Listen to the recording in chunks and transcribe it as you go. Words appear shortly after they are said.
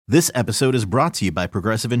This episode is brought to you by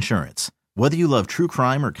Progressive Insurance. Whether you love true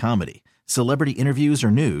crime or comedy, celebrity interviews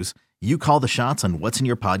or news, you call the shots on what's in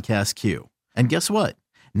your podcast queue. And guess what?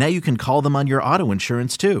 Now you can call them on your auto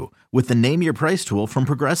insurance too with the Name Your Price tool from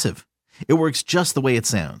Progressive. It works just the way it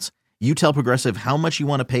sounds. You tell Progressive how much you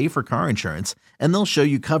want to pay for car insurance, and they'll show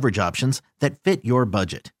you coverage options that fit your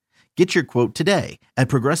budget. Get your quote today at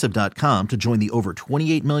Progressive.com to join the over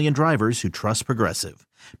 28 million drivers who trust Progressive.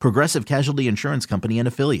 Progressive Casualty Insurance Company and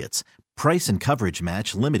Affiliates. Price and coverage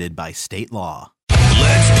match limited by state law.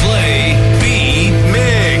 Let's play Beat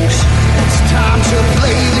Migs. It's time to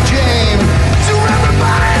play the game. So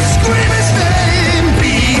everybody scream his name.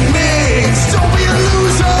 Beat Migs. Don't be a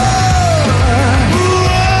loser.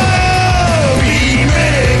 Whoa. Beat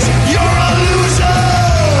Migs. You're a loser.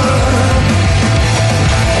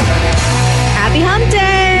 Happy hump day.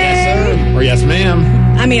 Yes, sir. Or yes, ma'am.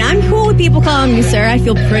 I mean, I'm cool with people calling me sir. I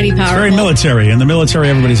feel pretty powerful. It's very military. In the military,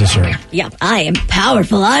 everybody's a sir. Yeah, I am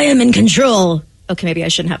powerful. I am in control. Okay, maybe I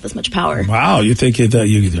shouldn't have this much power. Wow, you think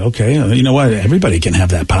okay? You know what? Everybody can have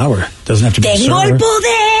that power. Doesn't have to be a Tengo sir. el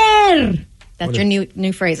poder. That's your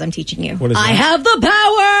new phrase I'm teaching you. What is I that? have the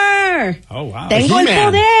power. Oh, wow. Tengo el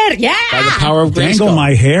He-Man. poder. Yeah. By the power of Dangle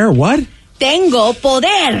my hair. What? Tengo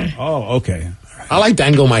poder. Oh, okay. I like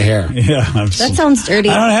dangle my hair. Yeah. That sounds dirty.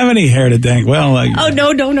 I don't have any hair to dangle. Well, Oh,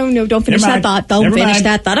 no. Don't finish Never that mind. thought. Don't Never finish mind.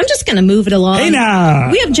 that thought. I'm just going to move it along. Hey,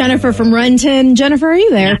 now. We have Jennifer from Renton. Jennifer, are you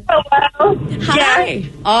there? Hello. Hi.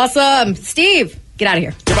 Awesome. Steve, get out of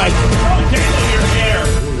here.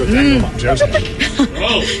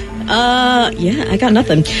 Yeah, I got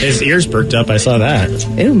nothing. His ears perked up. I saw that.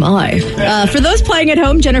 Oh, my. For those playing at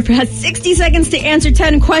home, Jennifer has 60 seconds to answer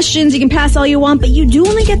 10 questions. You can pass all you want, but you do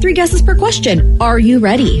only get 3 guesses per question. Are you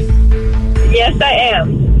ready? Yes, I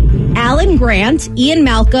am. Alan Grant, Ian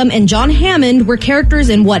Malcolm, and John Hammond were characters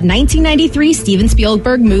in what 1993 Steven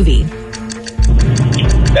Spielberg movie?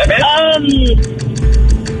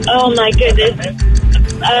 Oh my goodness.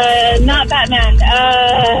 Not Batman.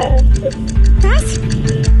 Pass.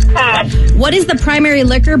 Pass. What is the primary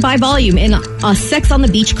liquor by volume in a Sex on the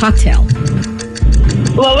Beach cocktail?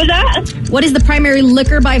 What was that? What is the primary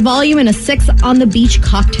liquor by volume in a Sex on the Beach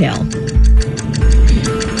cocktail?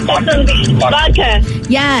 Vodka.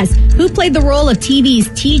 Yes. Who played the role of TV's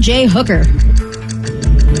T.J. Hooker?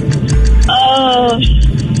 Oh.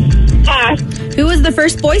 Pass. Who was the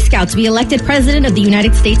first Boy Scout to be elected President of the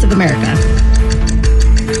United States of America?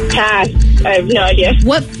 Pass. I have no idea.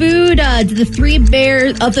 What food did the three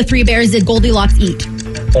bears did Goldilocks eat?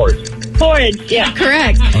 Porridge. Yeah.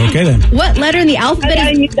 Correct. Okay, then. What letter in the alphabet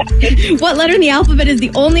I is What letter in the alphabet is the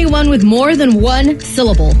only one with more than one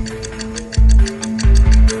syllable?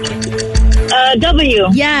 W.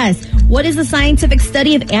 Yes. What is the scientific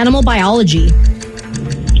study of animal biology?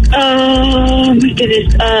 Oh my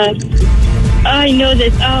goodness. I know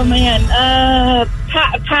this. Oh man.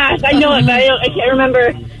 Pass. I know it, but I can't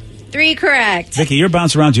remember. 3 correct. Vicky, you're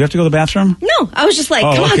bouncing around. Do you have to go to the bathroom? No, I was just like,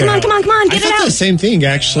 Oh, come okay. on, get I it thought out. the same thing,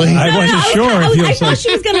 actually. I wasn't sure. I thought she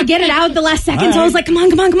was going to get it out at the last second, so I was like, come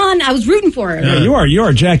on. I was rooting for her. Yeah, you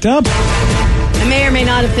are jacked up. I may or may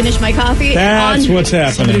not have finished my coffee. That's what's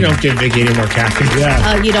Somebody happening. don't give Vicky any more caffeine.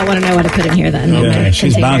 Yeah. You don't want to know what I put in here then. Yeah,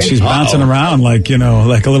 she's bouncing around like a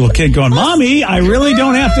little kid going, Mommy, I really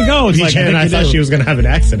don't have to go. It's like, And I thought she was going to have an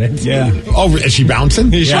accident. Yeah. Oh, is she bouncing?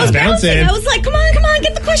 She was bouncing. I was like, come on,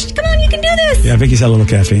 get the question. Come on, you can do this. Yeah, Vicky's had a little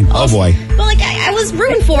caffeine. Oh, boy. But like, I was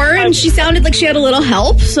rooting for her, and she sounded like she had a little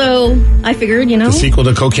help, so I figured, The sequel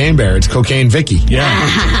to Cocaine Bear. It's Cocaine Vicky.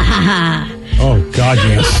 Yeah. Oh, God,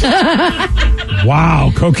 yes.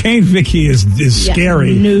 Wow. Cocaine Vicky is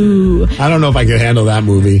scary. No. I don't know if I could handle that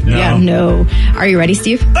movie. Yeah, no. Are you ready,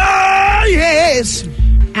 Steve? Ah, yes.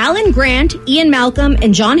 Alan Grant, Ian Malcolm,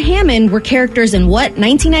 and John Hammond were characters in what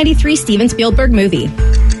 1993 Steven Spielberg movie?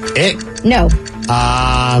 It. No.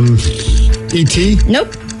 E.T.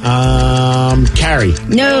 Nope. Carrie.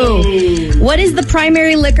 No. What is the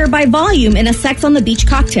primary liquor by volume in a Sex on the Beach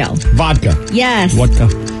cocktail? Vodka. Yes. What the?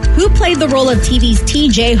 Who played the role of TV's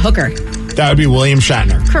T.J. Hooker? That would be William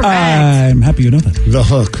Shatner. Correct. I'm happy you know that. The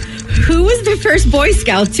Hook. Who was the first Boy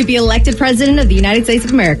Scout to be elected President of the United States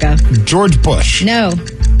of America? George Bush. No.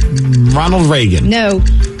 Ronald Reagan. No.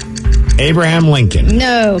 Abraham Lincoln.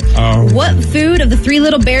 No. Oh. What food of the 3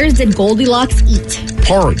 little bears did Goldilocks eat?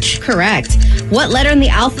 Porridge. Correct. What letter in the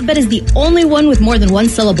alphabet is the only one with more than one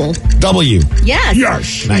syllable? W. Yes.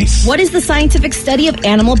 Yes. Nice. What is the scientific study of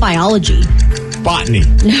animal biology? Botany.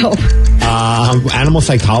 No. Animal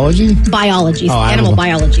psychology? Biology. Oh, animal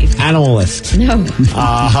biology. Animalist. No.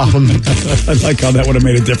 I like how that would have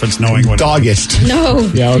made a difference knowing what. Doggist. No.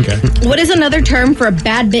 Yeah, okay. What is another term for a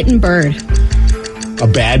bad bitten bird? A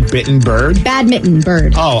bad bitten bird? Badminton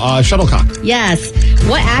bird. Oh, shuttlecock. Yes.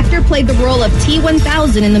 What actor played the role of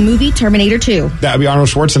T-1000 in the movie Terminator 2? That would be Arnold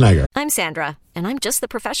Schwarzenegger. I'm Sandra, and I'm just the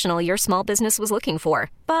professional your small business was looking for.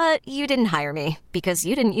 But you didn't hire me because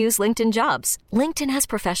you didn't use LinkedIn Jobs. LinkedIn has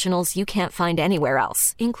professionals you can't find anywhere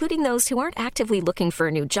else, including those who aren't actively looking for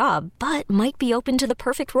a new job, but might be open to the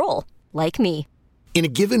perfect role, like me. In a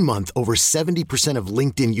given month, over 70% of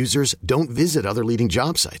LinkedIn users don't visit other leading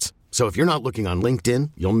job sites. So if you're not looking on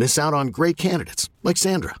LinkedIn, you'll miss out on great candidates like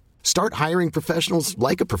Sandra. Start hiring professionals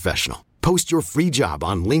like a professional. Post your free job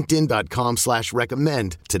on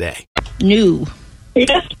linkedin.com/recommend today. New.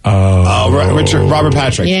 Robert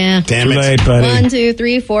Patrick. Yeah. Damn Too it. late, buddy. 1, 2,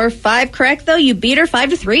 3, 4, 5 correct, though. You beat her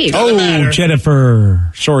 5-3. Oh, Jennifer.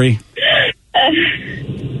 Sorry. I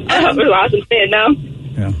hope we lost and stand now.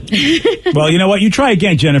 Yeah. Well, you know what? You try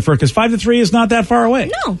again, Jennifer, because 5-3 is not that far away.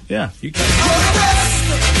 No. Yeah. You can.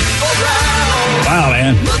 Wow,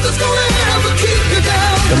 man.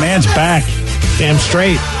 The man's back. Damn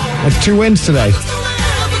straight. Like 2 wins today.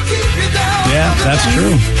 Yeah, that's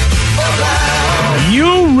true.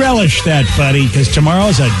 You relish that, buddy, because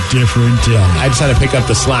tomorrow's a different day. I just had to pick up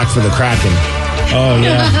the slack for the Kraken. Oh,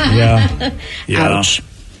 yeah. Ouch.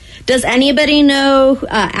 Does anybody know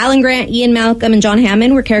Alan Grant, Ian Malcolm, and John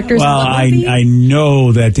Hammond were characters Well, in the movie? I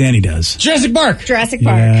know that Danny does. Jurassic Park. Jurassic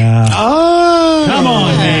Park. Yeah. Oh. Come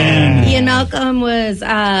on, man. Ian Malcolm was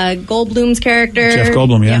Goldblum's character. Jeff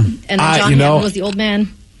Goldblum, yeah. And then John Hammond was the old man.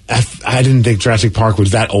 I didn't think Jurassic Park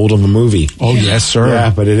was that old of a movie. Oh, yes, sir.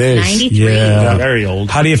 Yeah, but it is. 93. Yeah. Very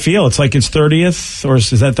old. How do you feel? It's like its 30th, or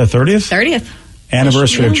is that the 30th? 30th.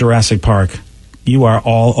 Anniversary of Yeah. Jurassic Park. You are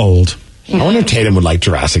all old. I wonder if Tatum would like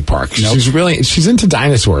Jurassic Park. Nope. She's into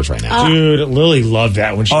dinosaurs right now. Dude, Lily loved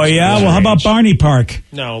that when she Oh, was yeah? her Well, how age. about Barney Park?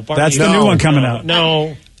 No, Barney. That's the new one coming out.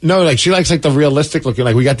 No. No, like she likes like the realistic looking.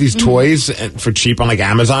 Like we got these toys for cheap on like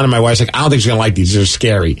Amazon, and my wife's like, I don't think she's gonna like these. They're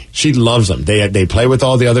scary. She loves them. They play with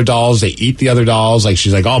all the other dolls. They eat the other dolls. Like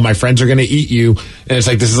she's like, oh, my friends are gonna eat you, and it's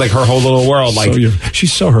like this is like her whole little world. Like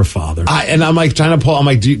she's so her father. And I'm like trying to pull. I'm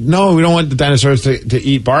like, no, we don't want the dinosaurs to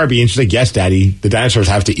eat Barbie. And she's like, yes, Daddy, the dinosaurs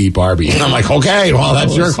have to eat Barbie. And I'm like, okay, well,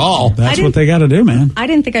 that's your call. That's what they got to do, man. I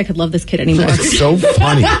didn't think I could love this kid anymore. It's so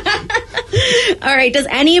funny. All right. Does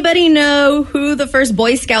anybody know who the first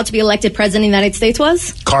Boy Scout to be elected president of the United States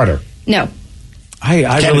was? Carter. No.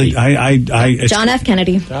 John F.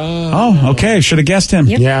 Kennedy. Oh, okay. Should have guessed him.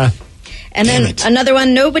 Yep. Yeah. And then another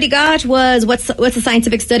one nobody got was what's the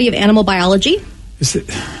scientific study of animal biology? Is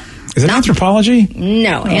it anthropology?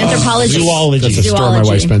 No, anthropology. Zoology. That's a store my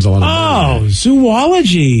wife spends a lot of money. Oh,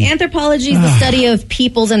 zoology. Anthropology is the study of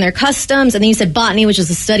peoples and their customs, and then you said botany, which is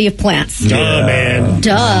the study of plants. Duh, man.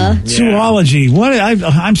 Duh. Zoology. What?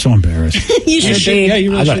 I'm so embarrassed. You should be. Yeah,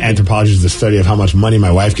 you really I thought should. anthropology is the study of how much money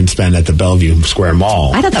my wife can spend at the Bellevue Square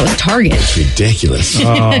Mall. I thought that was Target. It's ridiculous.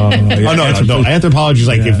 Yeah, no. Anthropology is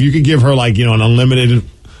like if you could give her like an unlimited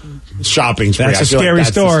shopping spree. That's I a feel like scary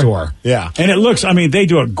that's the store. Yeah. And it looks, they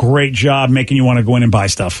do a great job making you want to go in and buy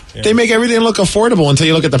stuff. They make everything look affordable until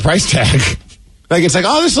you look at the price tag. Like, it's like,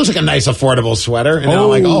 oh, this looks like a nice, affordable swetter. And then I'm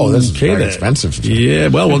like, oh, this is very expensive. Yeah,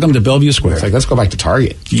 well, welcome to Bellevue Square. It's like, let's go back to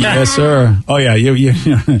Target. Yes, sir. Oh, yeah.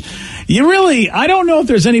 You really, I don't know if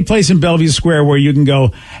there's any place in Bellevue Square where you can go,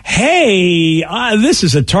 hey, this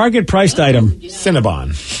is a Target priced item.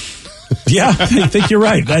 Cinnabon. Yeah, I think you're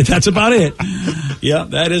right. That's about it. Yeah,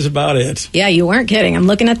 that is about it. Yeah, you weren't kidding. I'm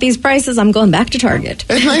looking at these prices. I'm going back to Target.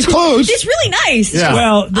 It's nice clothes. It's really nice. Yeah.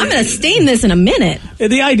 Well, I'm going to stain this in a minute.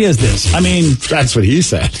 The idea is this. That's what he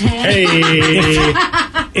said. Hey.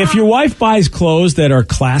 If your wife buys clothes that are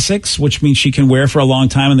classics, which means she can wear for a long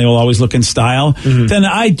time and they will always look in style, then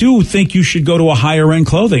I do think you should go to a higher end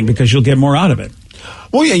clothing because you'll get more out of it.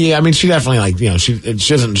 Well, yeah. She definitely she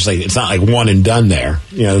doesn't just it's not like one and done there.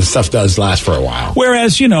 The stuff does last for a while.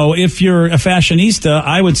 Whereas, if you're a fashionista,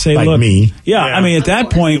 I would say, Like look, me. Yeah, at that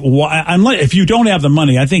point, if you don't have the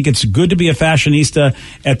money, I think it's good to be a fashionista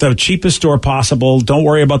at the cheapest store possible. Don't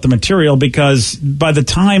worry about the material because by the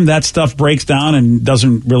time that stuff breaks down and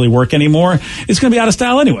doesn't really work anymore, it's going to be out of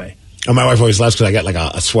style anyway. And my wife always laughs because I got like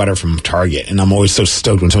a sweater from Target, and I'm always so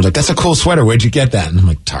stoked when someone's like, "That's a cool sweater. Where'd you get that?" And I'm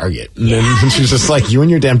like, "Target." And then she's just like, "You and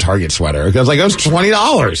your damn Target sweater." I was like, "It was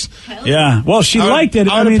 $20." Yeah. Well, she liked it.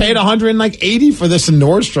 I would have paid $180 for this in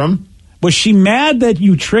Nordstrom. Was she mad that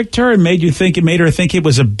you tricked her and made her think it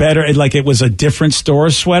was it was a different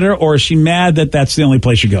store sweater, or is she mad that that's the only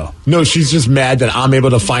place you go? No, she's just mad that I'm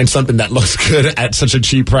able to find something that looks good at such a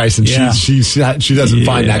cheap price, and she doesn't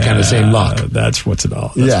find that kind of same luck. That's what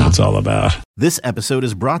it's all about. This episode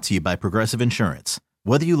is brought to you by Progressive Insurance.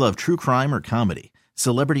 Whether you love true crime or comedy,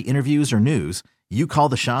 celebrity interviews or news, you call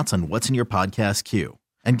the shots on what's in your podcast queue.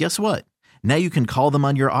 And guess what? Now you can call them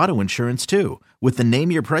on your auto insurance too with the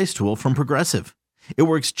Name Your Price tool from Progressive. It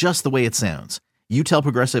works just the way it sounds. You tell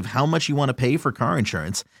Progressive how much you want to pay for car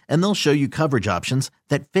insurance, and they'll show you coverage options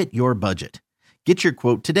that fit your budget. Get your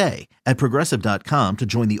quote today at Progressive.com to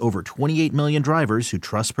join the over 28 million drivers who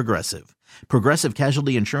trust Progressive. Progressive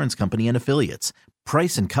Casualty Insurance Company and Affiliates.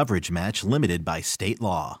 Price and coverage match limited by state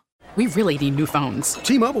law. We really need new phones.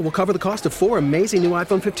 T-Mobile will cover the cost of 4 amazing new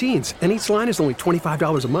iPhone 15s, and each line is only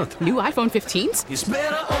 $25 a month. New iPhone 15s? It's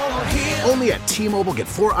better over here. Only at T-Mobile, get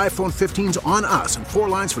 4 iPhone 15s on us and 4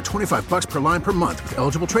 lines for $25 per line per month with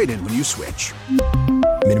eligible trade-in when you switch.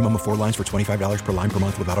 Minimum of 4 lines for $25 per line per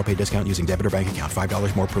month with autopay discount using debit or bank account.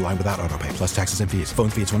 $5 more per line without autopay, plus taxes and fees. Phone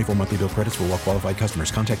fee at 24 monthly bill credits for well-qualified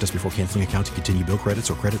customers. Contact us before canceling account to continue bill credits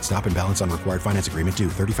or credit stop and balance on required finance agreement due.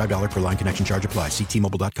 $35 per line connection charge applies. See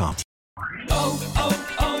T-Mobile.com.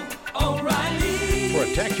 O'Reilly.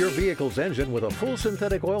 Protect your vehicle's engine with a full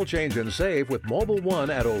synthetic oil change and save with Mobil 1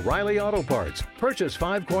 at O'Reilly Auto Parts. Purchase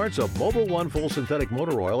 5 quarts of Mobil 1 full synthetic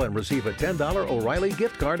motor oil and receive a $10 O'Reilly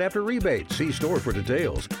gift card after rebate. See store for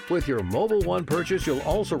details. With your Mobil 1 purchase, you'll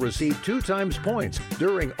also receive 2 times points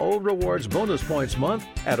during O Rewards Bonus Points Month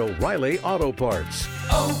at O'Reilly Auto Parts.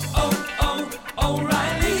 O'Reilly.